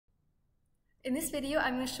In this video,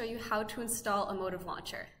 I'm going to show you how to install Emotiv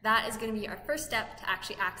Launcher. That is going to be our first step to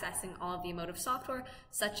actually accessing all of the Emotiv software,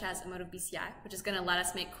 such as EmotivBCI, which is going to let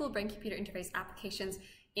us make cool brain-computer interface applications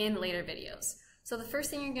in later videos. So the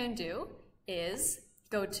first thing you're going to do is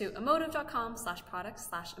go to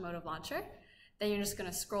emotiv.com/product/Emotiv Launcher. Then you're just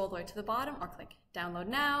going to scroll all the way to the bottom or click Download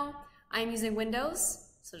Now. I'm using Windows,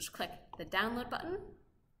 so just click the Download button.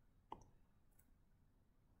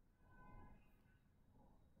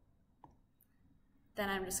 Then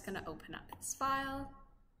I'm just going to open up this file.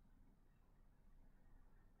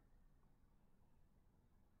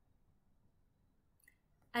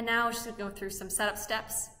 And now we're just going to go through some setup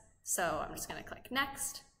steps. So I'm just going to click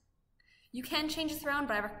Next. You can change this around,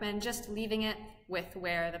 but I recommend just leaving it with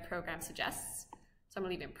where the program suggests. So I'm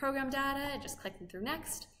going to leave in Program Data, just clicking through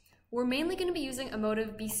Next. We're mainly going to be using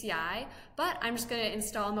EmotivBCI, but I'm just going to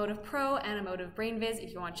install Emotiv Pro and Emotiv brainwave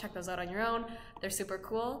if you want to check those out on your own. They're super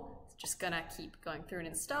cool. Just gonna keep going through and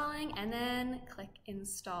installing, and then click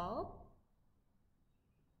Install.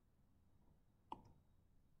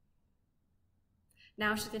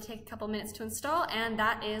 Now it's just gonna take a couple minutes to install, and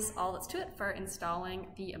that is all that's to it for installing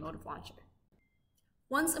the Emotiv Launcher.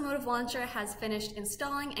 Once Emotiv Launcher has finished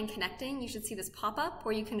installing and connecting, you should see this pop up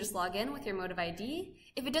where you can just log in with your Emotiv ID.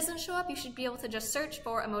 If it doesn't show up, you should be able to just search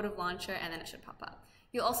for Emotiv Launcher and then it should pop up.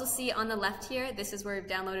 You'll also see on the left here, this is where we've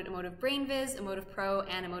downloaded Emotiv brainwave, Emotiv Pro,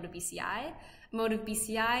 and EmotivBCI.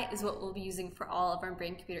 EmotivBCI is what we'll be using for all of our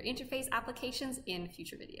brain-computer interface applications in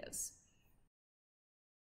future videos.